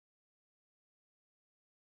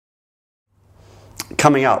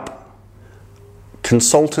Coming up,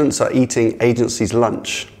 consultants are eating agencies'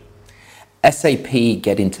 lunch. SAP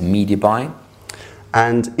get into media buying.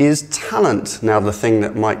 And is talent now the thing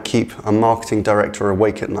that might keep a marketing director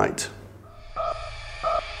awake at night?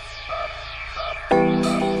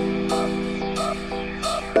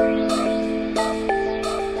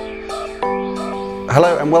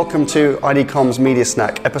 Hello and welcome to IDCOM's Media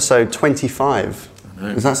Snack, episode 25.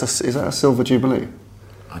 Is that a silver jubilee?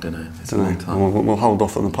 I don't know. It's a long time. We'll hold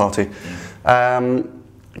off on the party. Yeah.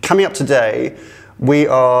 Coming up today, we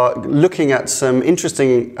are looking at some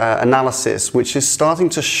interesting analysis which is starting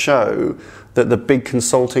to show that the big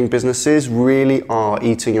consulting businesses really are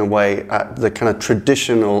eating away at the kind of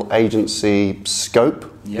traditional agency scope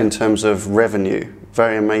in terms of revenue.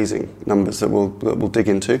 Very amazing numbers that we'll dig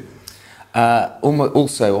into.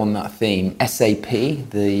 Also on that theme, SAP,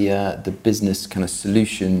 the business kind of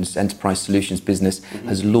solutions, enterprise solutions business,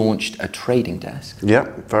 has launched a trading desk. Yeah,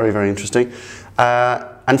 very, very interesting.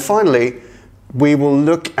 And finally, we will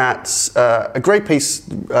look at a great piece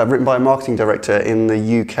written by a marketing director in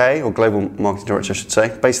the UK, or global marketing director, I should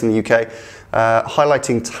say, based in the UK,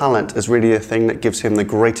 highlighting talent as really a thing that gives him the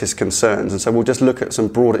greatest concerns. And so we'll just look at some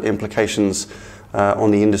broader implications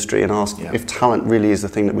on the industry and ask if talent really is the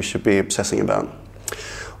thing that we should be obsessing about.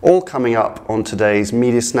 All coming up on today's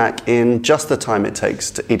Media Snack in just the time it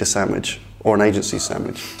takes to eat a sandwich, or an agency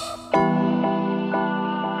sandwich.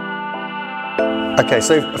 Okay,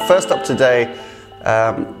 so first up today,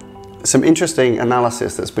 some interesting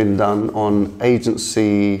analysis that's been done on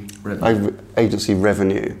agency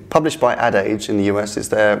revenue. Published by Ad Age in the US, it's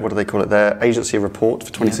their, what do they call it, their agency report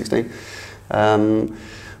for 2016.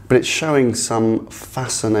 But it's showing some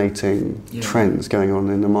fascinating trends going on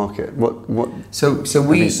in the market. So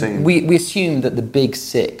we assume that the big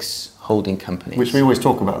six holding companies, which we always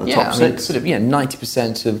talk about, the top six, sort of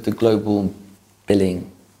 90% of the global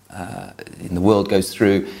billing in the world goes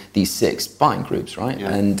through these six buying groups, right?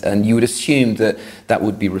 Yeah. And you would assume that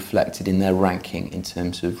would be reflected in their ranking in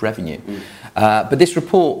terms of revenue. But this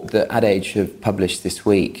report that Ad Age have published this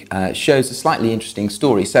week shows a slightly interesting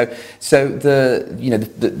story. So the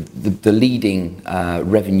leading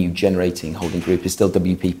revenue generating holding group is still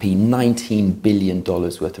WPP, $19 billion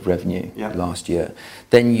worth of revenue last year.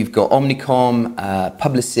 Then you've got Omnicom,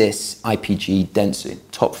 Publicis, IPG, Dentsu,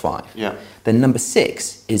 top five. Yeah. Then number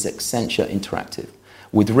 6 is Accenture Interactive,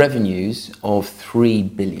 with revenues of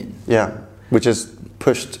 $3 billion. Yeah, which has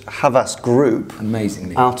pushed Havas Group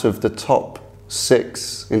amazingly out of the top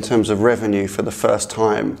 6 in terms of revenue for the first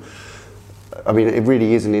time. I mean, it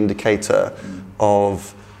really is an indicator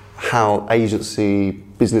of how agency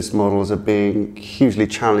business models are being hugely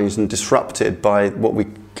challenged and disrupted by what we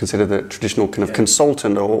consider the traditional kind of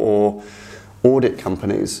consultant or audit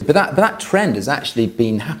companies. But that trend has actually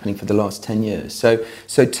been happening for the last 10 years. So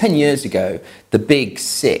 10 years ago, the big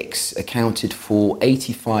six accounted for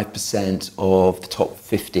 85% of the top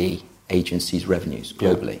 50 agencies' revenues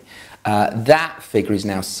globally. That figure is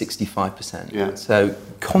now 65%. Yeah. So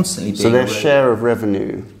constantly being... So their share of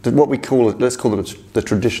revenue, what we call, let's call them the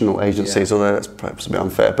traditional agencies, although that's perhaps a bit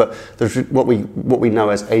unfair, but what we know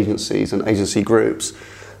as agencies and agency groups,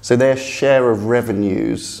 so their share of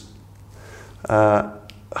revenues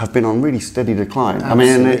have been on really steady decline.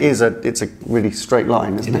 Absolutely. I mean, it's a really straight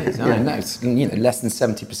line, isn't it? No, it's less than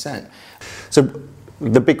 70%. So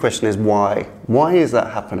the big question is why? Why is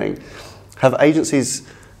that happening? Have agencies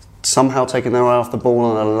somehow taken their eye off the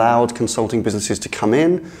ball and allowed consulting businesses to come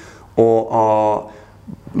in, or are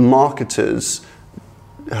marketers,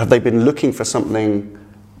 have they been looking for something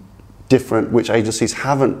different which agencies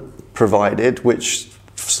haven't provided, which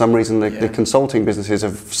for some reason the consulting businesses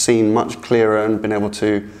have seen much clearer and been able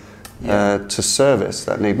to service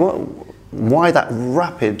that need? Why that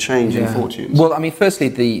rapid change in fortunes? Well, I mean, firstly,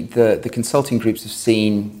 the consulting groups have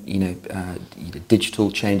seen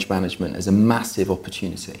digital change management as a massive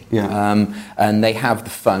opportunity, and they have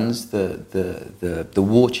the funds, the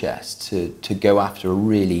war chest to go after a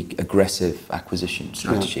really aggressive acquisition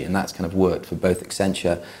strategy, and that's kind of worked for both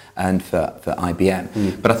Accenture and for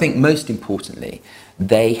IBM. But I think most importantly,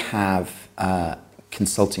 they have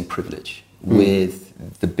consulting privilege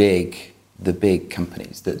with the big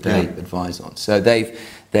companies that they advise on. So they've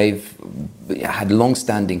had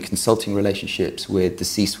long-standing consulting relationships with the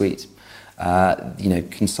C-suite.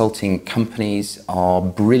 Consulting companies are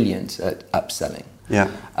brilliant at upselling.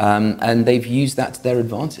 And they've used that to their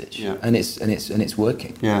advantage, and it's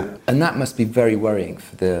working. And that must be very worrying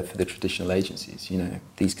for the traditional agencies.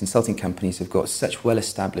 These consulting companies have got such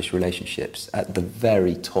well-established relationships at the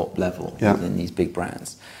very top level within these big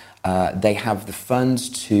brands. They have the funds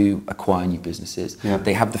to acquire new businesses. Yeah.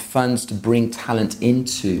 They have the funds to bring talent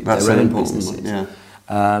into That's their an own important businesses. one,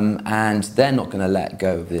 yeah. And they're not going to let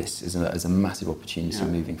go of this as a massive opportunity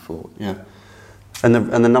moving forward. Yeah. And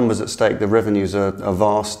the numbers at stake, the revenues are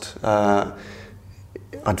vast.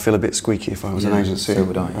 I'd feel a bit squeaky if I was an agency. So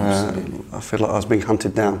would I, absolutely. I feel like I was being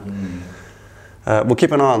hunted down. We'll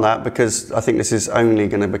keep an eye on that because I think this is only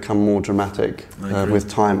going to become more dramatic with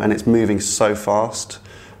time, and it's moving so fast.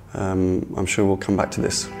 I'm sure we'll come back to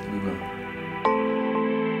this. We will.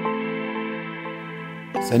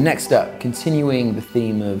 So next up, continuing the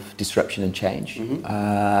theme of disruption and change.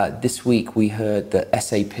 This week we heard that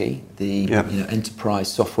SAP, the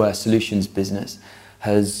enterprise software solutions business,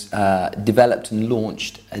 has developed and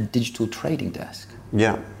launched a digital trading desk.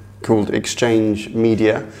 Yeah, called Exchange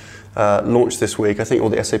Media. Launched this week. I think all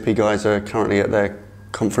the SAP guys are currently at their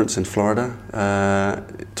conference in Florida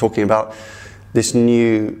talking about this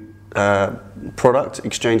new product,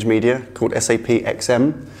 Exchange Media, called SAP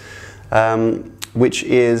XM, which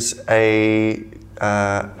is a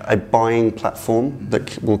buying platform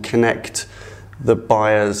that will connect the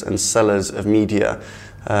buyers and sellers of media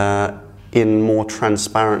in more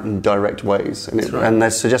transparent and direct ways. And they're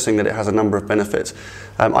suggesting that it has a number of benefits.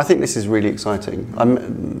 I think this is really exciting.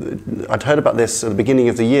 I'd heard about this at the beginning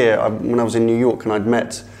of the year when I was in New York, and I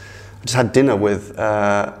just had dinner with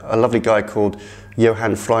a lovely guy called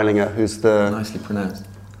Johan Freilinger, who's the... Nicely pronounced.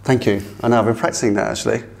 Thank you. I know, I've been practicing that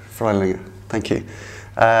actually. Freilinger. Thank you.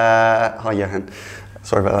 Hi, Johan.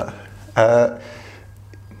 Sorry about that.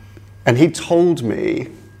 And he told me,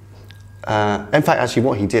 in fact, actually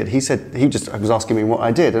what he did, he said, he was asking me what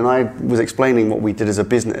I did, and I was explaining what we did as a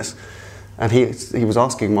business. And he was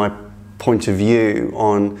asking my point of view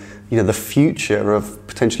on, the future of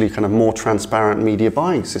potentially kind of more transparent media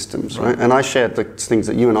buying systems, right? And I shared the things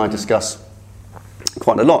that you and I discuss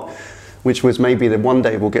quite a lot, which was maybe that one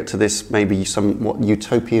day we'll get to this maybe somewhat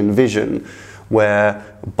utopian vision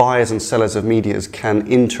where buyers and sellers of media can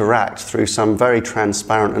interact through some very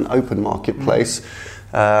transparent and open marketplace,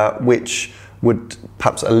 which would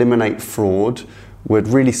perhaps eliminate fraud, would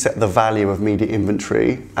really set the value of media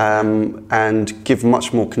inventory, and give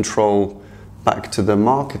much more control back to the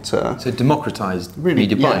marketer. So democratized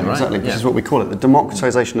media buying, right? Exactly. This is what we call it, the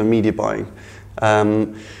democratization of media buying.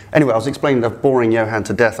 Anyway, I was explaining that boring Johan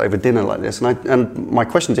to death over dinner like this, and my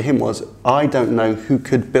question to him was, I don't know who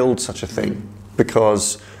could build such a thing,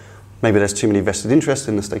 because maybe there's too many vested interests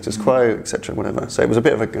in the status quo, etc., whatever. So it was a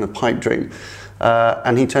bit of a kind of pipe dream.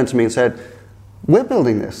 And he turned to me and said, we're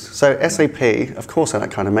building this. So SAP, of course, that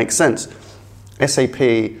kind of makes sense. SAP,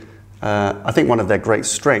 I think one of their great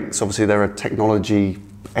strengths, obviously they're a technology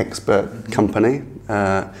expert company,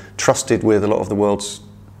 trusted with a lot of the world's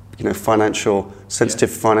sensitive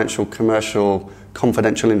financial, commercial,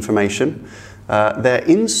 confidential information. Their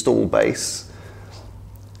install base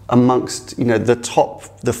amongst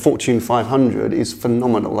the Fortune 500 is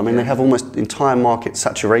phenomenal. I mean, they have almost entire market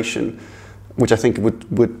saturation, which I think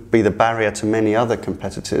would be the barrier to many other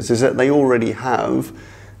competitors, is that they already have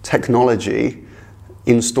technology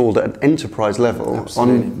installed at an enterprise level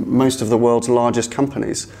on most of the world's largest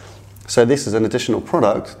companies. So this is an additional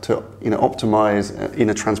product to optimize in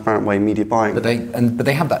a transparent way media buying. But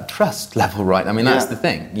they have that trust level, right? I mean, that's the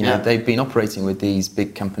thing. They've been operating with these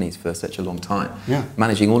big companies for such a long time,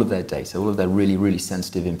 managing all of their data, all of their really, really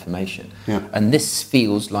sensitive information. And this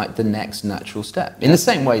feels like the next natural step. In the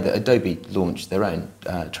same way that Adobe launched their own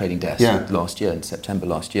trading desk last year, in September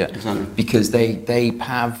last year, because they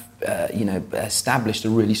have established a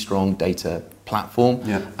really strong data platform,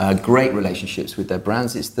 great relationships with their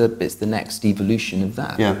brands. It's the next evolution of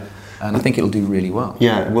that. And I think it'll do really well.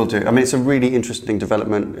 Yeah, it will do. I mean, it's a really interesting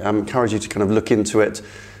development. I encourage you to kind of look into it.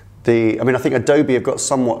 I think Adobe have got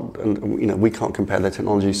somewhat, and we can't compare their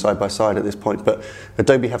technology side by side at this point, but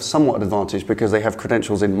Adobe have somewhat advantage because they have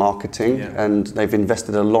credentials in marketing, and they've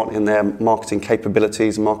invested a lot in their marketing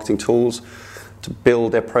capabilities and marketing tools to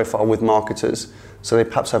build their profile with marketers. So they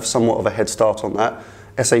perhaps have somewhat of a head start on that.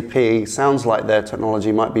 SAP sounds like their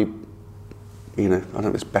technology might be, I don't know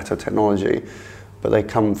if it's better technology, but they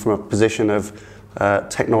come from a position of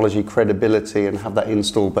technology credibility and have that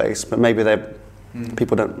install base. But maybe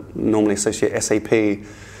people don't normally associate SAP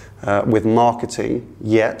with marketing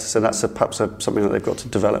yet, so that's perhaps something that they've got to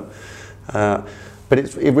develop. But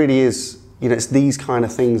it really is, it's these kind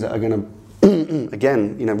of things that are going to,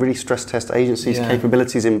 again, really stress test agencies'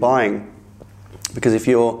 capabilities in buying. Because if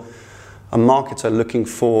you're a marketer looking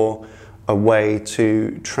for a way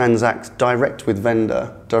to transact direct with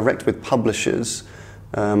vendor, direct with publishers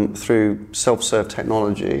through self-serve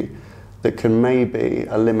technology, that can maybe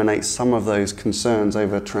eliminate some of those concerns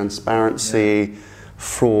over transparency,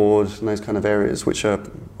 fraud, and those kind of areas, which are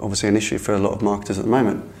obviously an issue for a lot of marketers at the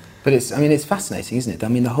moment. But it's fascinating, isn't it? I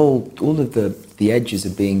mean, all of the edges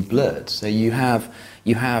are being blurred. So you have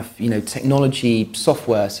technology,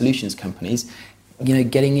 software solutions companies,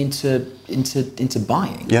 getting into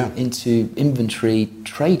buying, into inventory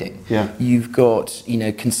trading. Yeah. You've got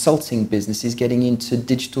consulting businesses getting into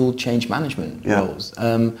digital change management roles.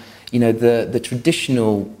 The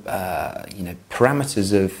traditional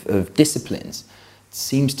parameters of disciplines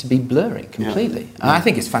seems to be blurring completely. I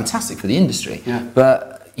think it's fantastic for the industry,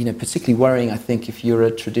 but particularly worrying, I think, if you're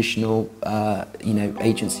a traditional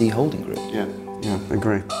agency holding group. Yeah,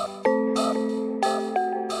 agree.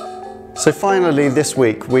 So finally this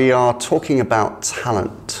week we are talking about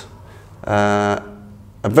talent. A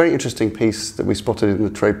very interesting piece that we spotted in the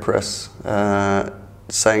trade press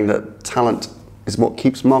saying that talent is what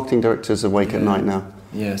keeps marketing directors awake at night now.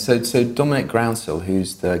 Yeah, so Dominic Groundsell,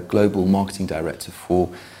 who's the global marketing director for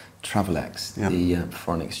Travelex, the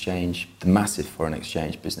foreign exchange, the massive foreign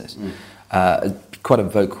exchange business, quite a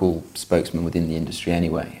vocal spokesman within the industry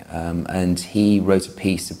anyway, and he wrote a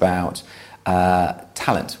piece about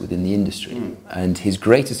talent within the industry, and his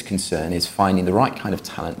greatest concern is finding the right kind of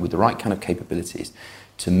talent with the right kind of capabilities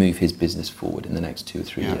to move his business forward in the next 2 or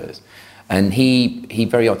 3 years. And he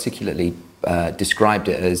very articulately described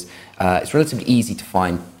it as it's relatively easy to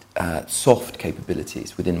find soft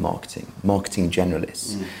capabilities within marketing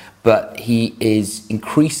generalists. But he is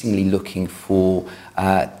increasingly looking for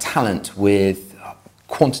talent with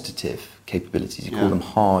quantitative capabilities. You call them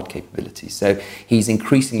hard capabilities. So he's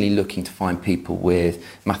increasingly looking to find people with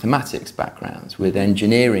mathematics backgrounds, with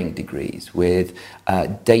engineering degrees, with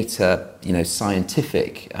data,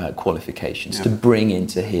 scientific qualifications to bring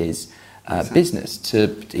into his business,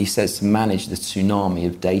 he says, to manage the tsunami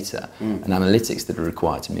of data and analytics that are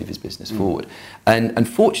required to move his business forward. And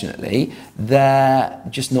unfortunately, they're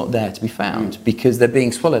just not there to be found because they're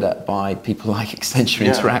being swallowed up by people like Accenture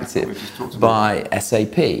Interactive, by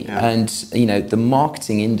SAP, and the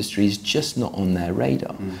marketing industry is just not on their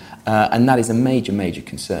radar. And that is a major, major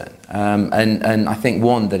concern. And I think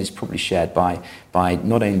one that is probably shared by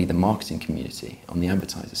not only the marketing community on the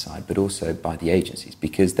advertiser side, but also by the agencies,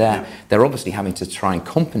 because they're obviously having to try and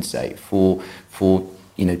compensate for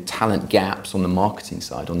talent gaps on the marketing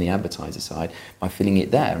side, on the advertiser side, by filling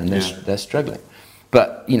it there, and they're struggling.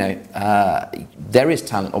 But there is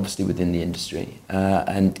talent obviously within the industry,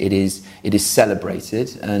 and it is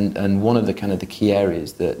celebrated. And one of the kind of the key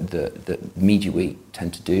areas that Media Week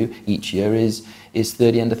tend to do each year is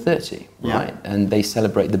 30 under 30, right? And they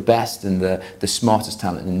celebrate the best and the smartest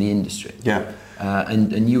talent in the industry.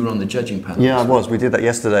 And you were on the judging panel. Yeah, I was. We did that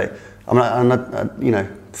yesterday.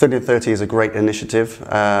 30 under 30 is a great initiative.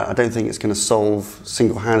 I don't think it's going to solve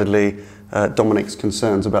single-handedly Dominic's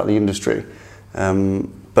concerns about the industry.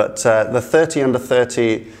 But the 30 under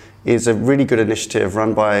 30 is a really good initiative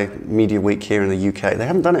run by Media Week here in the UK. They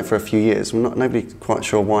haven't done it for a few years. Nobody's quite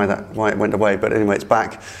sure why it went away, but anyway, it's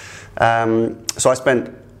back. So I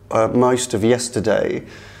spent most of yesterday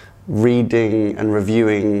reading and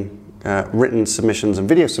reviewing written submissions and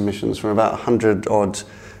video submissions from about 100 odd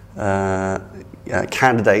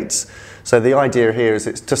candidates. So the idea here is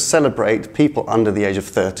it's to celebrate people under the age of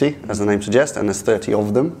 30, as the name suggests, and there's 30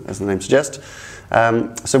 of them, as the name suggests.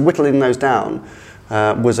 So whittling those down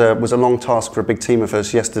was a long task for a big team of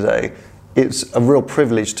us yesterday. It's a real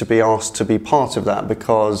privilege to be asked to be part of that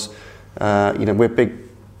because we're big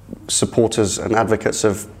supporters and advocates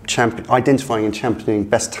of identifying and championing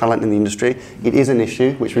best talent in the industry. It is an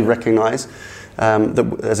issue which we recognise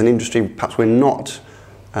that as an industry perhaps we're not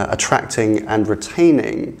attracting and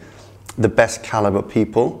retaining the best caliber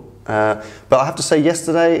people. But I have to say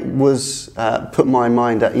yesterday was put my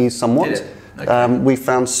mind at ease somewhat. Okay. We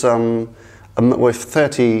found some, with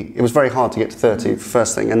 30, it was very hard to get to 30,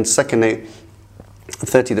 first thing. And secondly,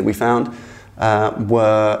 30 that we found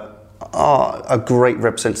were a great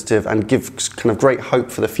representative and give kind of great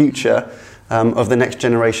hope for the future of the next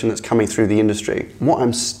generation that's coming through the industry. What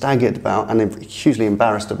I'm staggered about and hugely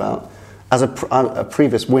embarrassed about, as a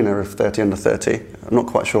previous winner of 30 under 30, I'm not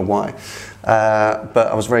quite sure why, but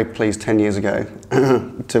I was very pleased 10 years ago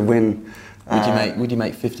to win. Would you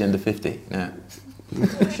make 50 under 50? No.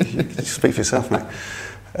 Speak for yourself, mate.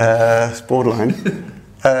 It's borderline.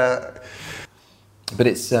 But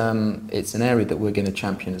it's an area that we're going to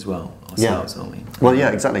champion as well ourselves, aren't we? Well,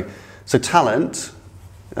 yeah, exactly. So talent,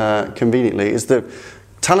 conveniently, is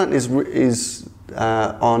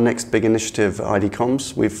our next big initiative at ID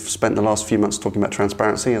Comms. We've spent the last few months talking about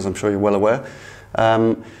transparency, as I'm sure you're well aware.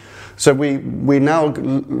 So we now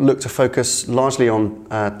look to focus largely on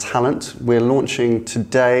talent. We're launching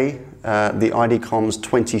today the ID Comms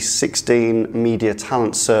 2016 Media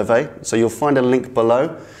Talent Survey. So you'll find a link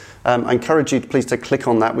below. I encourage you please to click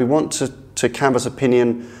on that. We want to canvass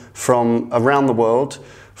opinion from around the world,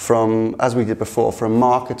 from, as we did before, from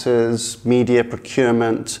marketers, media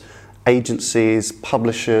procurement, agencies,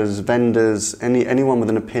 publishers, vendors, anyone with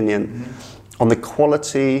an opinion on the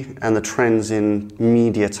quality and the trends in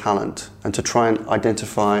media talent, and to try and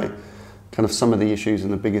identify kind of some of the issues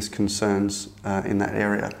and the biggest concerns in that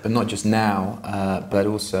area. But not just now, but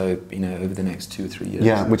also over the next 2 or 3 years.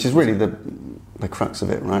 Yeah, which is really the crux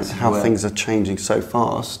of it, right? How things are changing so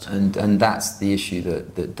fast. And that's the issue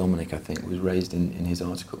that Dominic, I think, was raised in his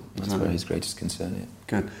article. That's where his greatest concern is.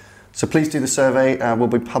 Good. So please do the survey. We'll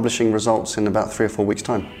be publishing results in about 3 or 4 weeks'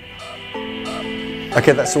 time.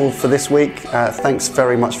 Okay, that's all for this week. Thanks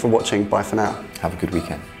very much for watching. Bye for now. Have a good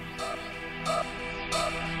weekend.